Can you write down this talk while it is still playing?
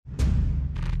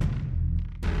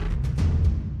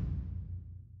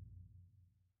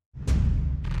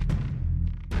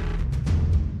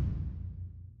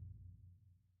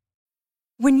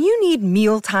When you need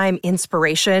mealtime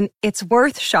inspiration, it's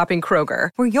worth shopping Kroger,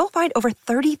 where you'll find over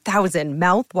 30,000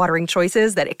 mouth-watering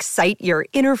choices that excite your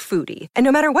inner foodie. And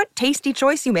no matter what tasty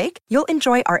choice you make, you'll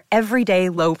enjoy our everyday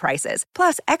low prices,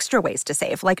 plus extra ways to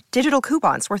save, like digital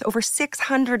coupons worth over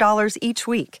 $600 each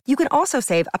week. You can also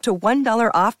save up to $1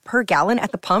 off per gallon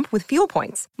at the pump with fuel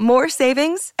points. More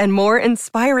savings and more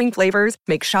inspiring flavors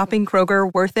make shopping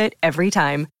Kroger worth it every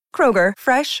time. Kroger,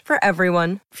 fresh for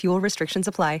everyone. Fuel restrictions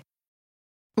apply.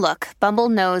 Look, Bumble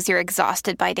knows you're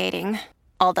exhausted by dating.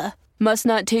 All the, must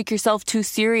not take yourself too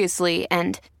seriously,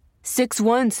 and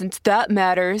 6'1" since that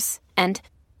matters, and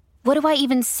what do I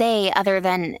even say other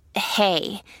than,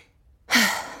 hey?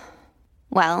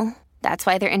 Well, that's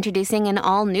why they're introducing an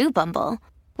all-new Bumble,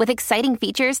 with exciting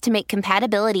features to make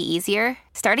compatibility easier,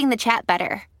 starting the chat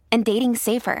better, and dating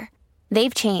safer.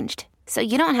 They've changed, so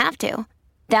you don't have to.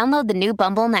 Download the new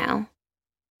Bumble now.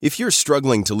 If you're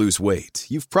struggling to lose weight,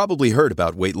 you've probably heard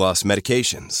about weight loss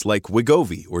medications like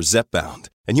Wegovy or Zepbound,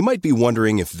 and you might be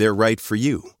wondering if they're right for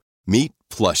you. Meet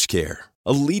PlushCare,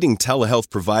 a leading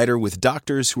telehealth provider with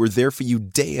doctors who are there for you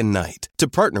day and night to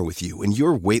partner with you in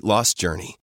your weight loss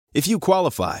journey. If you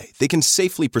qualify, they can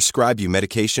safely prescribe you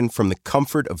medication from the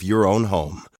comfort of your own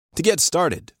home. To get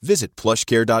started, visit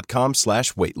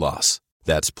plushcare.com/weightloss.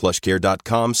 That's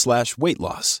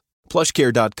plushcare.com/weightloss.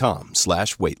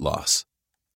 plushcare.com/weightloss.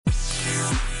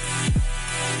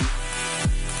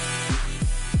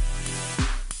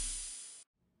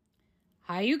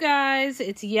 Hi, you guys,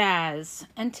 it's Yaz,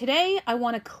 and today I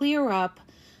want to clear up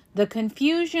the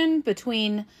confusion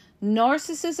between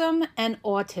narcissism and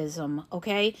autism,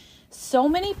 okay? So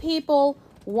many people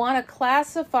want to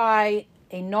classify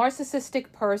a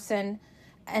narcissistic person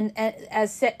and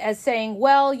as saying,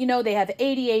 well, you know, they have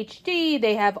ADHD,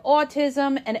 they have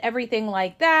autism, and everything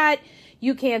like that.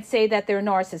 You can't say that they're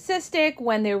narcissistic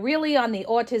when they're really on the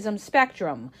autism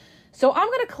spectrum. So I'm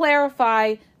going to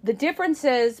clarify the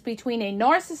differences between a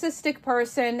narcissistic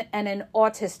person and an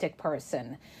autistic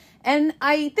person. And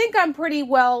I think I'm pretty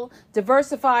well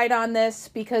diversified on this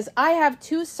because I have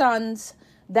two sons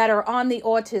that are on the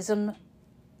autism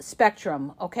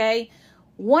spectrum, okay?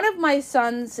 One of my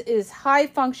sons is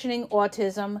high-functioning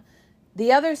autism.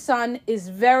 The other son is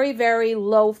very, very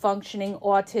low-functioning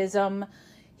autism.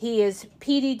 He is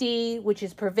PDD, which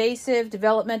is pervasive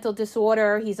developmental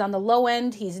disorder. He's on the low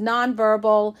end. He's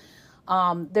nonverbal.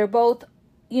 They're both,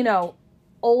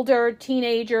 older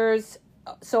teenagers.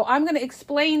 So I'm going to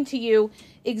explain to you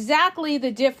exactly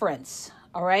the difference,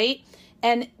 all right?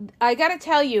 And I got to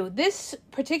tell you, this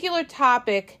particular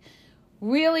topic,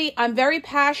 really, I'm very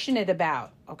passionate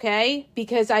about, okay?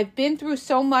 Because I've been through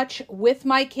so much with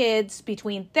my kids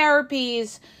between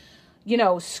therapies,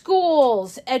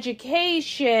 schools,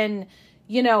 education,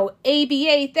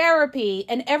 ABA therapy,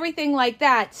 and everything like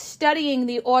that, studying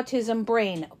the autism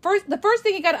brain. The first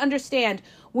thing you got to understand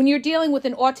when you're dealing with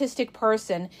an autistic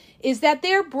person is that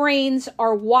their brains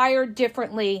are wired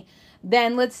differently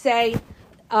than, let's say,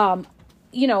 a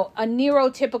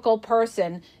neurotypical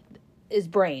person's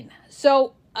brain.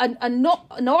 So an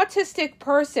autistic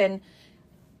person,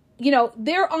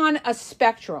 they're on a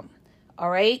spectrum. All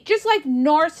right. Just like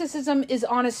narcissism is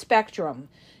on a spectrum.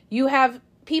 You have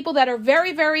people that are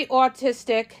very, very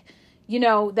autistic,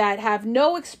 that have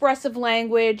no expressive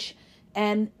language,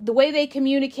 and the way they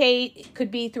communicate could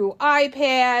be through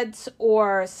iPads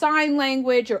or sign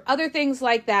language or other things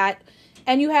like that.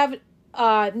 And you have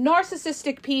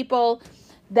narcissistic people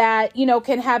that,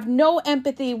 can have no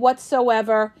empathy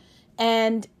whatsoever.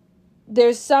 And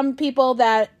there's some people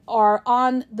that are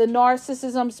on the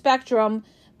narcissism spectrum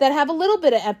that have a little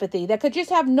bit of empathy, that could just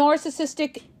have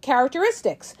narcissistic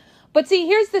characteristics. But see,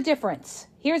 here's the difference.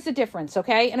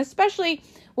 Okay? And especially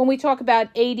when we talk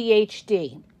about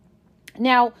ADHD.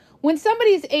 Now, when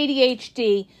somebody's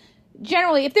ADHD,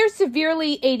 generally, if they're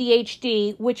severely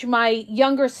ADHD, which my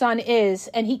younger son is,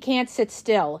 and he can't sit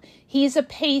still, he's a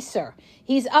pacer.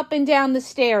 He's up and down the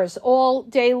stairs all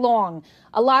day long.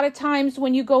 A lot of times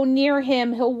when you go near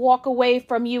him, he'll walk away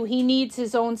from you. He needs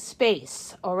his own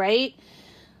space, all right?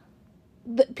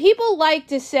 People like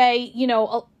to say,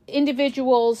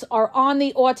 individuals are on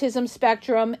the autism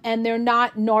spectrum and they're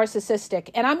not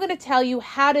narcissistic. And I'm going to tell you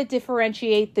how to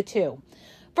differentiate the two.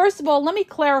 First of all, let me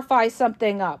clarify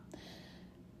something up.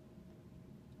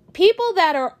 People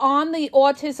that are on the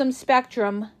autism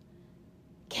spectrum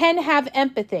can have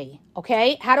empathy,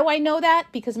 okay? How do I know that?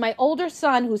 Because my older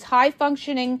son, who's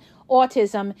high-functioning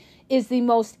autism, is the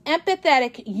most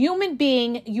empathetic human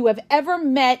being you have ever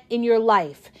met in your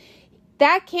life.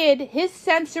 That kid, his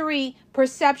sensory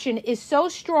perception is so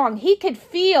strong. He could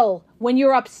feel when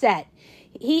you're upset.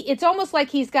 It's almost like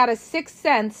he's got a sixth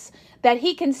sense that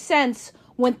he can sense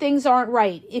when things aren't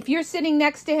right. If you're sitting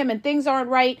next to him and things aren't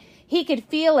right, he could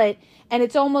feel it. And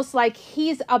it's almost like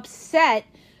he's upset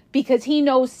because he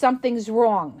knows something's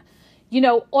wrong.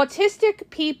 Autistic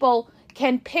people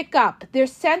can pick up. Their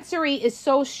sensory is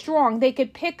so strong. They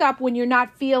could pick up when you're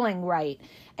not feeling right.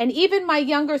 And even my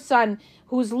younger son,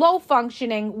 who's low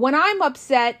functioning, when I'm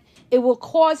upset, it will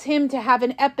cause him to have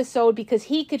an episode because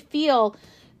he could feel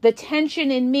the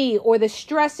tension in me or the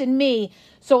stress in me.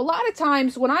 So a lot of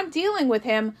times when I'm dealing with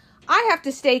him, I have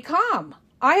to stay calm.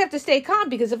 I have to stay calm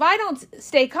because if I don't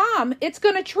stay calm, it's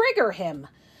going to trigger him.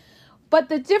 But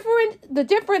the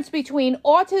difference between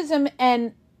autism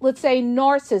and, let's say,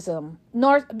 narcissist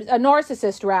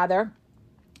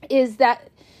is that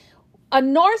a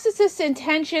narcissist's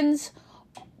intentions,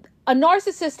 a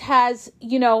narcissist has,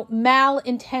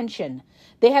 malintention.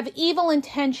 They have evil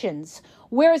intentions.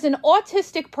 Whereas an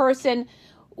autistic person,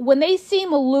 when they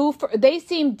seem aloof, or they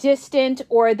seem distant,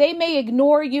 or they may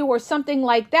ignore you or something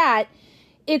like that,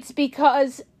 it's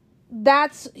because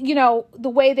that's, the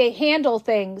way they handle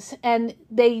things, and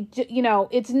they,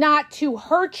 it's not to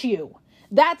hurt you.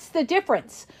 That's the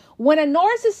difference. When a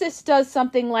narcissist does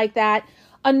something like that,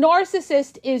 a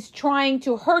narcissist is trying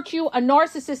to hurt you. A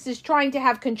narcissist is trying to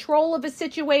have control of a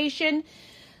situation.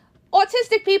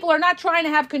 Autistic people are not trying to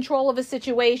have control of a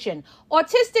situation.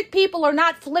 Autistic people are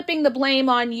not flipping the blame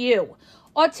on you.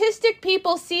 Autistic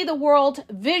people see the world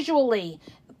visually,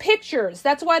 pictures.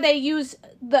 That's why they use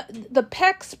the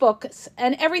PECS books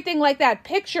and everything like that,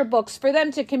 picture books, for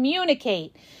them to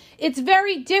communicate. It's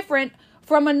very different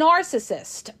from a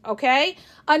narcissist, okay?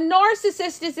 A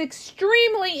narcissist is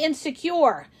extremely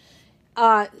insecure.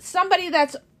 Somebody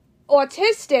that's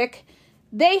autistic,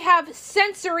 they have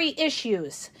sensory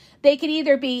issues. They could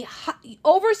either be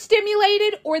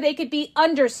overstimulated or they could be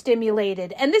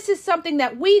understimulated. And this is something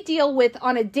that we deal with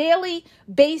on a daily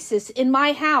basis in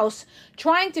my house,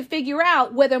 trying to figure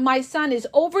out whether my son is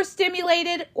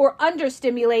overstimulated or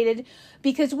understimulated,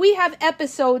 because we have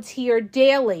episodes here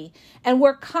daily and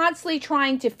we're constantly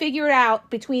trying to figure it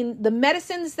out between the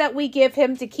medicines that we give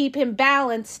him to keep him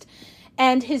balanced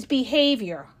and his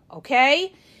behavior,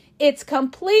 okay? It's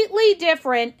completely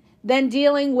different than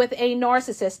dealing with a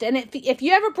narcissist. And if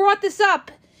you ever brought this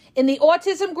up in the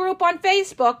autism group on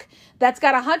Facebook that's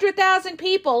got 100,000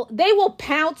 people, they will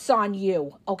pounce on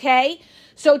you, okay?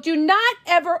 So do not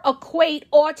ever equate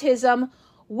autism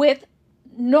with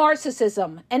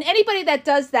narcissism. And anybody that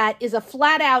does that is a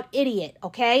flat out idiot,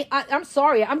 okay? I'm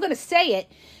sorry, I'm going to say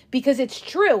it because it's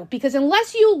true. Because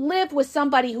unless you live with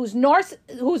somebody who's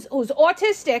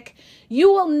autistic,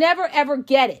 you will never ever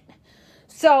get it.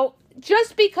 So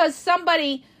just because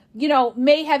somebody,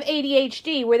 may have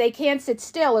ADHD where they can't sit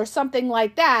still or something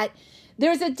like that,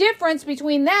 there's a difference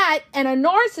between that and a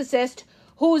narcissist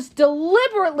who's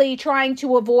deliberately trying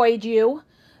to avoid you,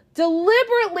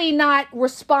 deliberately not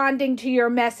responding to your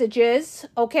messages,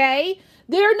 okay?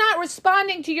 They're not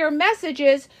responding to your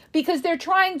messages because they're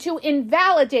trying to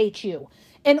invalidate you.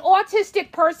 An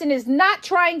autistic person is not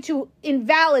trying to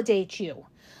invalidate you.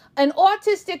 An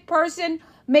autistic person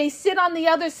may sit on the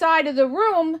other side of the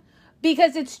room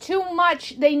because it's too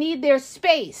much. They need their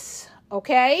space,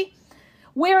 okay?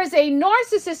 Whereas a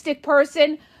narcissistic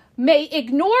person may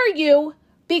ignore you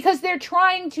because they're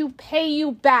trying to pay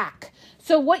you back.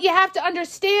 So what you have to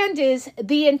understand is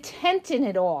the intent in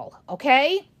it all,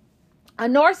 okay? A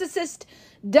narcissist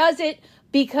does it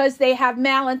because they have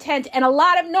malintent. And a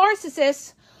lot of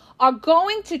narcissists are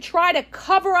going to try to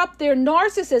cover up their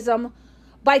narcissism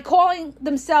by calling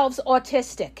themselves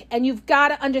autistic. And you've got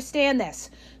to understand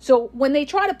this. So when they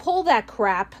try to pull that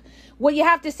crap, what you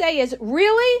have to say is,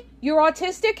 really? You're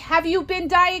autistic? Have you been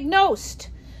diagnosed?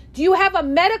 Do you have a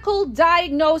medical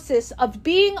diagnosis of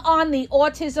being on the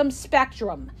autism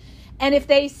spectrum? And if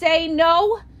they say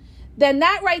no, then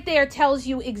that right there tells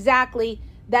you exactly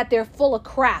that they're full of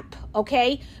crap,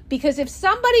 okay? Because if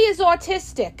somebody is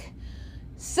autistic,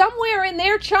 somewhere in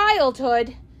their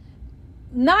childhood,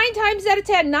 9 times out of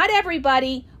 10, not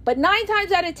everybody, but 9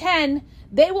 times out of 10,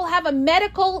 they will have a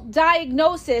medical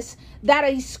diagnosis that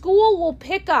a school will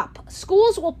pick up.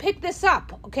 Schools will pick this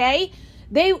up, okay?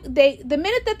 The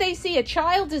minute that they see a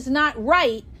child is not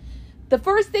right, the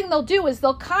first thing they'll do is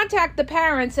they'll contact the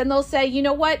parents and they'll say, you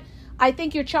know what? I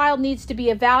think your child needs to be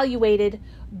evaluated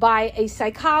by a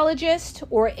psychologist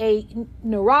or a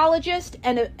neurologist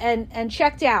and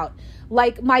checked out.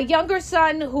 Like my younger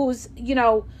son, who's,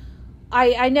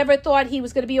 I never thought he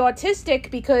was going to be autistic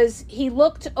because he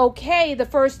looked okay the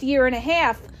first year and a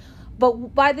half.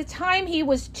 But by the time he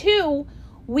was 2,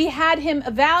 we had him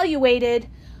evaluated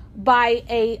by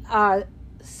a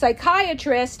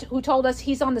psychiatrist who told us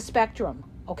he's on the spectrum,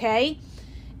 okay?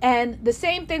 And the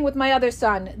same thing with my other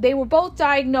son. They were both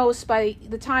diagnosed by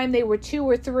the time they were 2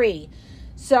 or 3.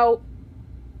 So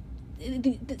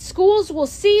the schools will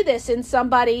see this in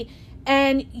somebody,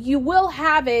 and you will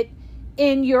have it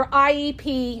in your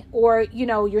IEP or,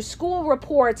 your school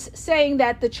reports saying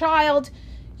that the child,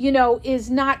 is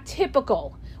not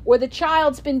typical, or the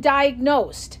child's been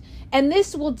diagnosed. And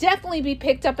this will definitely be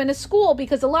picked up in a school,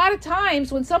 because a lot of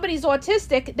times when somebody's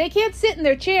autistic, they can't sit in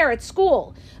their chair at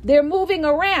school. They're moving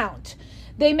around.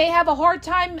 They may have a hard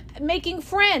time making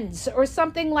friends or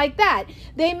something like that.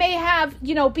 They may have,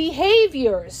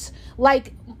 behaviors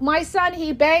like my son,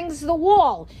 he bangs the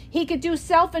wall. He could do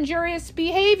self-injurious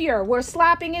behavior. We're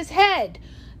slapping his head.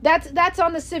 That's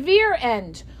on the severe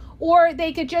end. Or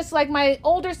they could just, like my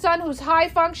older son who's high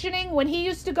functioning, when he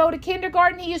used to go to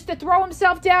kindergarten, he used to throw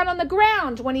himself down on the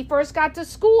ground when he first got to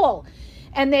school.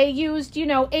 And they used,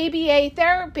 ABA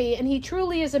therapy, and he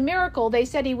truly is a miracle. They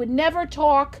said he would never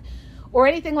talk or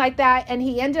anything like that, and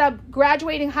he ended up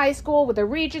graduating high school with a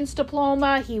Regents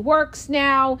diploma. He works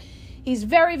now. He's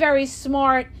very, very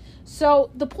smart. So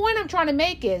the point I'm trying to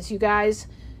make is, you guys,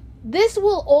 this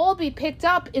will all be picked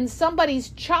up in somebody's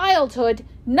childhood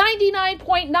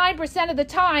 99.9% of the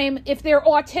time if they're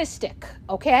autistic,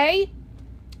 okay?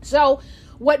 So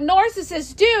what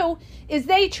narcissists do is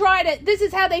this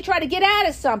is how they try to get out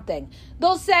of something.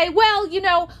 They'll say, well,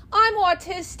 I'm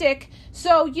autistic,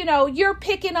 so, you're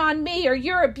picking on me or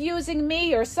you're abusing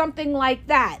me or something like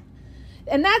that.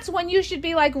 And that's when you should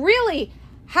be like, really?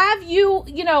 Have you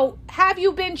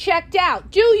been checked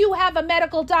out? Do you have a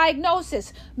medical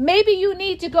diagnosis? Maybe you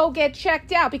need to go get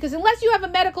checked out, because unless you have a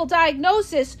medical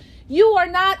diagnosis, you are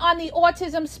not on the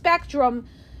autism spectrum,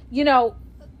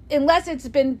 unless it's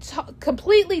been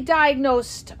completely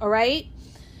diagnosed, all right?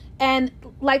 And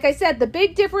like I said, the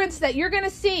big difference that you're going to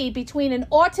see between an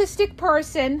autistic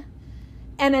person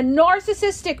and a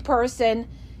narcissistic person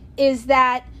is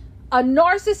that a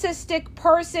narcissistic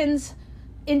person's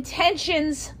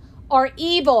intentions are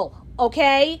evil,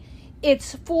 okay?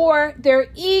 It's for their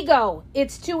ego.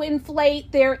 It's to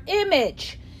inflate their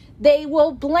image. They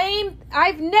will blame.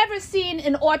 I've never seen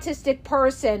an autistic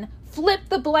person flip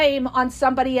the blame on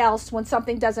somebody else when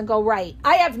something doesn't go right.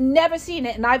 I have never seen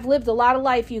it, and I've lived a lot of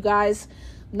life, you guys.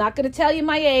 I'm not going to tell you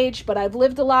my age, but I've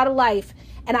lived a lot of life,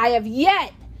 and I have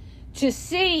yet to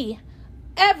see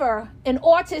ever an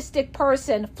autistic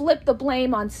person flip the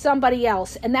blame on somebody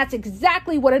else. And that's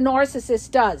exactly what a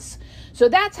narcissist does. So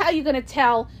that's how you're going to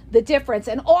tell the difference.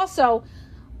 And also,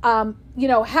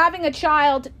 having a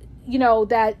child,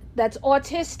 that's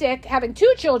autistic, having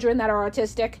 2 children that are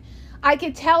autistic, I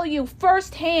can tell you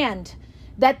firsthand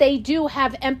that they do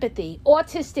have empathy.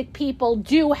 Autistic people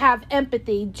do have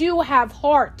empathy, do have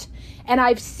heart. And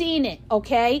I've seen it,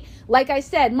 okay? Like I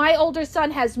said, my older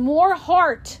son has more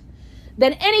heart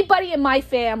than anybody in my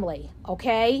family,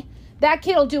 okay? That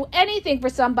kid will do anything for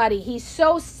somebody. He's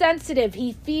so sensitive.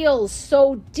 He feels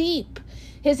so deep.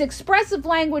 His expressive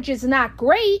language is not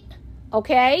great,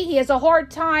 okay? He has a hard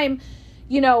time,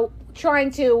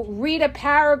 trying to read a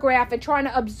paragraph and trying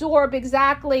to absorb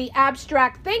exactly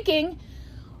abstract thinking,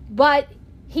 but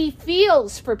he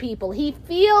feels for people. He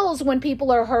feels when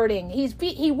people are hurting.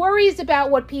 He worries about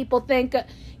what people think,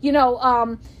 he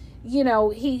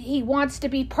wants to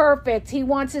be perfect. He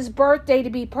wants his birthday to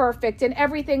be perfect and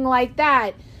everything like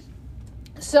that.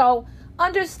 So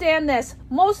understand this.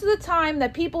 Most of the time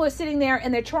that people are sitting there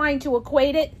and they're trying to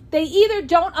equate it, they either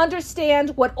don't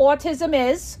understand what autism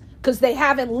is because they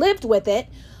haven't lived with it,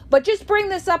 but just bring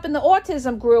this up in the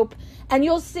autism group and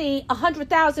you'll see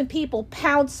 100,000 people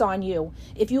pounce on you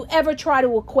if you ever try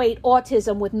to equate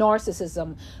autism with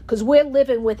narcissism, because we're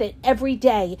living with it every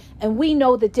day and we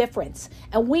know the difference.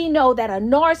 And we know that a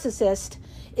narcissist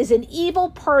is an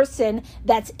evil person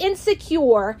that's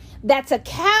insecure, that's a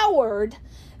coward,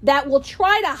 that will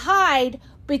try to hide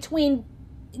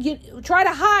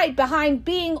behind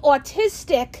being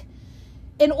autistic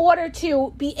in order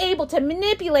to be able to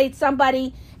manipulate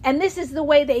somebody. And this is the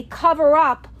way they cover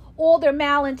up all their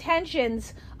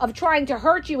malintentions of trying to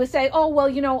hurt you, and say, oh,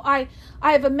 well, I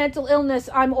have a mental illness,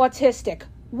 I'm autistic.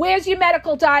 Where's your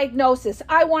medical diagnosis?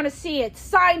 I want to see it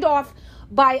signed off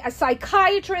by a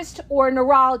psychiatrist or a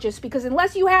neurologist, because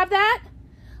unless you have that,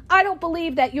 I don't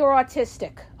believe that you're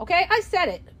autistic, okay? I said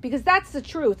it because that's the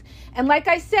truth. And like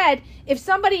I said, if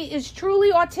somebody is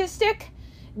truly autistic,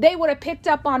 they would have picked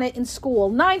up on it in school.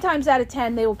 9 times out of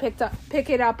 10, they will pick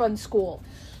it up in school.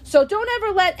 So don't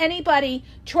ever let anybody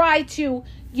try to,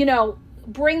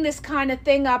 bring this kind of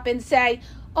thing up and say,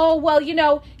 oh, well, you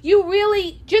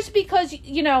really, just because,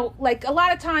 like a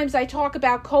lot of times I talk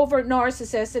about covert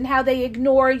narcissists and how they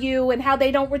ignore you and how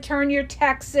they don't return your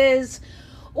texts,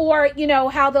 or,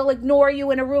 how they'll ignore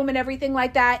you in a room and everything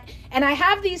like that. And I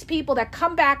have these people that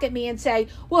come back at me and say,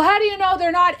 well, how do you know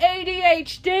they're not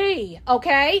ADHD?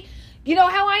 Okay. You know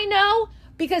how I know?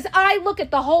 Because I look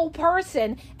at the whole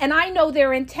person and I know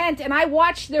their intent and I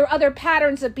watch their other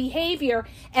patterns of behavior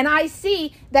and I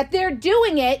see that they're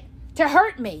doing it to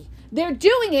hurt me. They're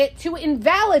doing it to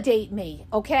invalidate me,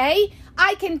 okay?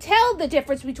 I can tell the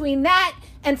difference between that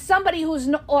and somebody who's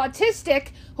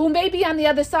autistic who may be on the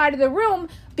other side of the room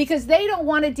because they don't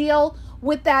want to deal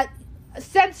with that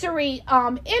sensory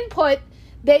input.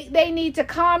 They need to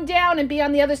calm down and be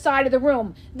on the other side of the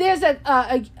room. There's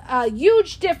a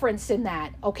huge difference in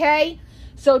that, okay?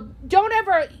 So don't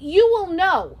ever, you will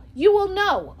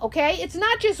know, okay? It's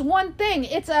not just one thing.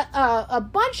 It's a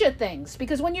bunch of things,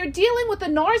 because when you're dealing with a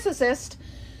narcissist,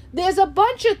 there's a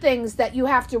bunch of things that you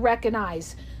have to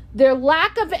recognize. Their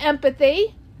lack of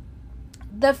empathy,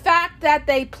 the fact that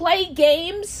they play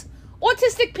games.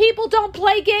 Autistic people don't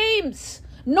play games.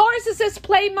 Narcissists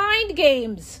play mind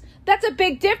games. That's a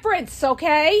big difference,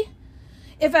 okay?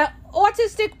 If an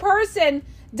autistic person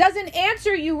doesn't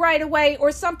answer you right away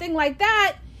or something like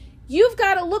that, you've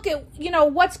got to look at,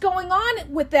 what's going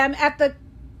on with them at the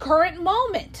current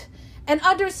moment and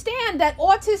understand that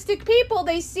autistic people,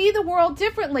 they see the world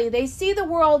differently. They see the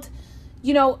world,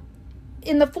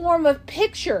 in the form of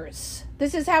pictures.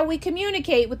 This is how we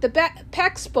communicate with the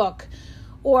PEX book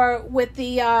or with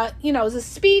the, the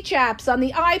speech apps on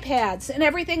the iPads and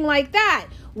everything like that.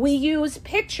 We use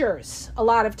pictures a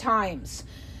lot of times.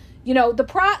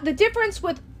 The difference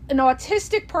with an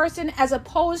autistic person as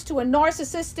opposed to a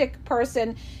narcissistic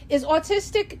person is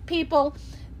autistic people,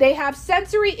 they have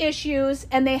sensory issues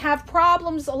and they have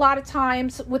problems a lot of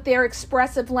times with their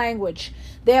expressive language.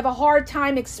 They have a hard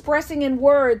time expressing in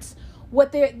words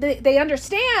what they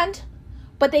understand,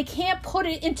 but they can't put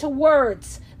it into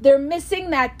words. They're missing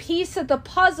that piece of the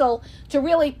puzzle to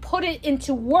really put it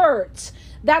into words.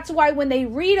 That's why when they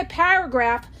read a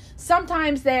paragraph,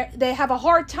 sometimes they have a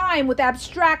hard time with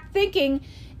abstract thinking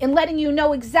in letting you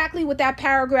know exactly what that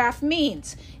paragraph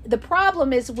means. The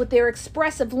problem is with their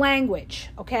expressive language,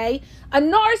 okay? A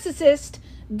narcissist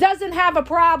doesn't have a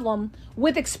problem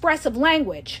with expressive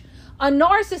language. A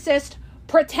narcissist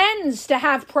pretends to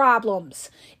have problems.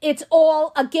 It's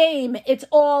all a game. It's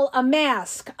all a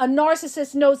mask. A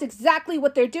narcissist knows exactly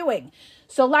what they're doing.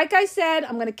 So like I said,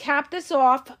 I'm going to cap this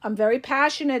off. I'm very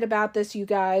passionate about this, you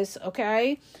guys,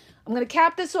 okay? I'm going to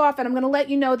cap this off and I'm going to let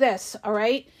you know this, all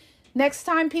right? Next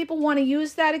time people want to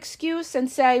use that excuse and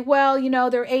say, well,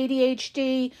 they're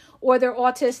ADHD or they're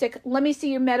autistic, let me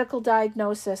see your medical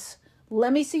diagnosis.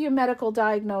 Let me see your medical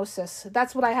diagnosis.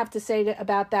 That's what I have to say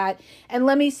about that. And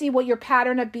let me see what your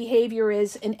pattern of behavior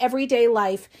is in everyday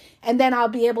life. And then I'll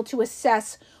be able to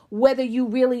assess whether you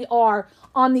really are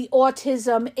on the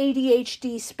autism,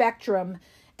 ADHD spectrum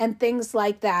and things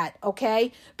like that,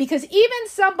 okay? Because even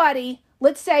somebody,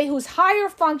 let's say, who's higher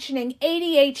functioning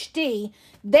ADHD,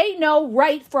 they know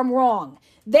right from wrong.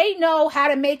 They know how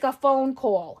to make a phone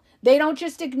call. They don't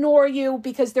just ignore you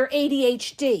because they're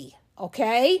ADHD,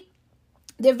 okay?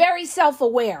 They're very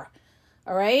self-aware,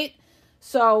 all right?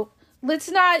 So let's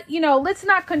not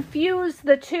confuse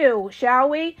the two, shall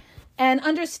we? And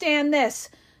understand this,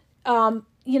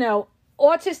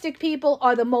 autistic people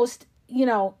are the most,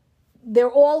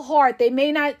 they're all heart. They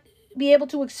may not be able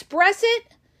to express it,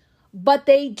 but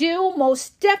they do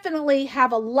most definitely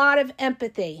have a lot of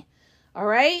empathy, all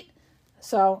right?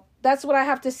 So that's what I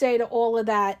have to say to all of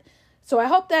that. So I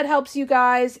hope that helps you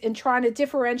guys in trying to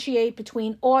differentiate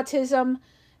between autism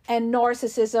and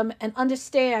narcissism and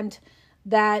understand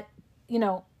that,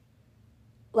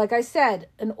 like I said,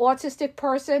 an autistic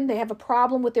person, they have a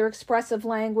problem with their expressive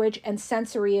language and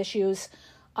sensory issues.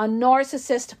 A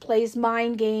narcissist plays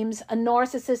mind games. A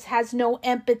narcissist has no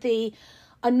empathy.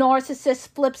 A narcissist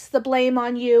flips the blame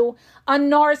on you. A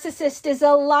narcissist is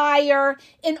a liar.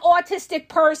 An autistic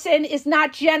person is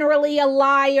not generally a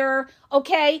liar,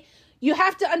 okay? You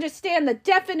have to understand the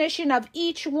definition of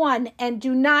each one and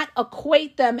do not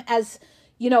equate them as,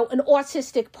 an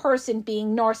autistic person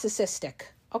being narcissistic,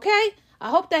 okay? I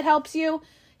hope that helps you.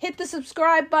 Hit the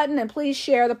subscribe button and please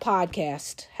share the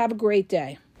podcast. Have a great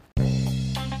day.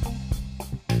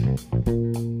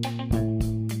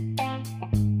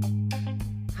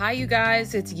 Hi, you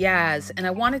guys, it's Yaz, and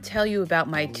I want to tell you about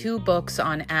my 2 books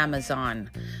on Amazon.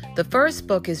 The first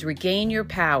book is Regain Your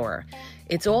Power.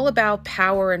 It's all about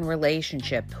power and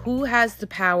relationship. Who has the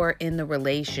power in the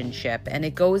relationship? And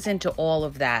it goes into all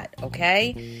of that,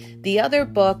 okay? The other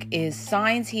book is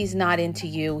Signs He's Not Into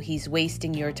You, He's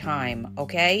Wasting Your Time,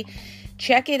 okay?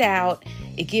 Check it out.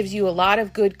 It gives you a lot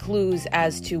of good clues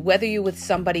as to whether you're with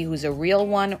somebody who's a real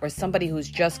one or somebody who's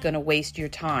just going to waste your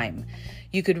time.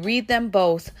 You could read them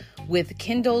both with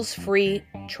Kindle's free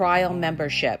trial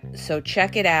membership. So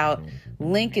check it out.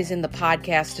 Link is in the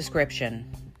podcast description.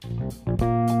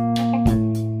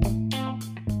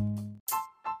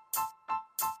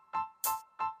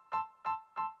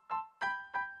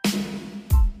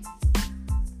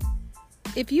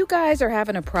 If you guys are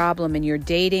having a problem in your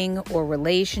dating or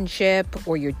relationship,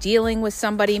 or you're dealing with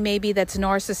somebody maybe that's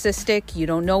narcissistic, you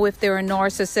don't know if they're a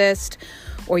narcissist,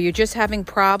 or you're just having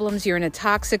problems, you're in a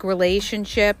toxic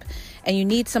relationship, and you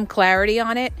need some clarity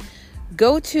on it,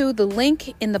 go to the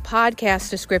link in the podcast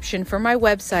description for my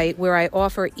website where I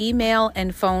offer email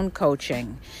and phone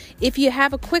coaching. If you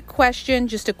have a quick question,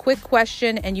 just a quick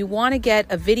question, and you want to get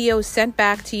a video sent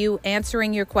back to you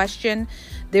answering your question,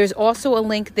 there's also a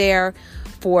link there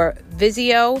for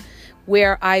Vizio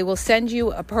where I will send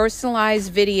you a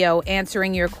personalized video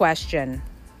answering your question.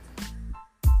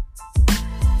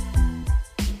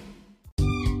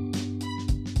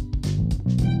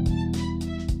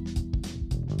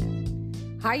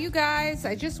 Hi, you guys.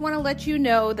 I just want to let you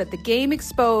know that the Game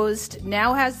Exposed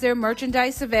now has their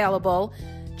merchandise available.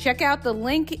 Check out the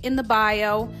link in the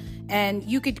bio, and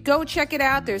you could go check it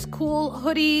out. There's cool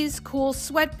hoodies, cool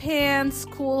sweatpants,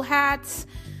 cool hats.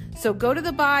 So go to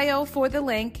the bio for the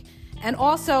link. And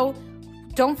also,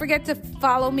 don't forget to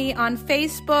follow me on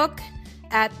Facebook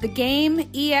at The Game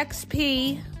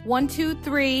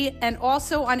EXP123, and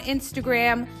also on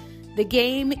Instagram, The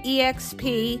Game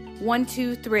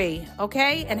EXP123.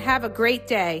 Okay? And have a great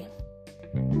day.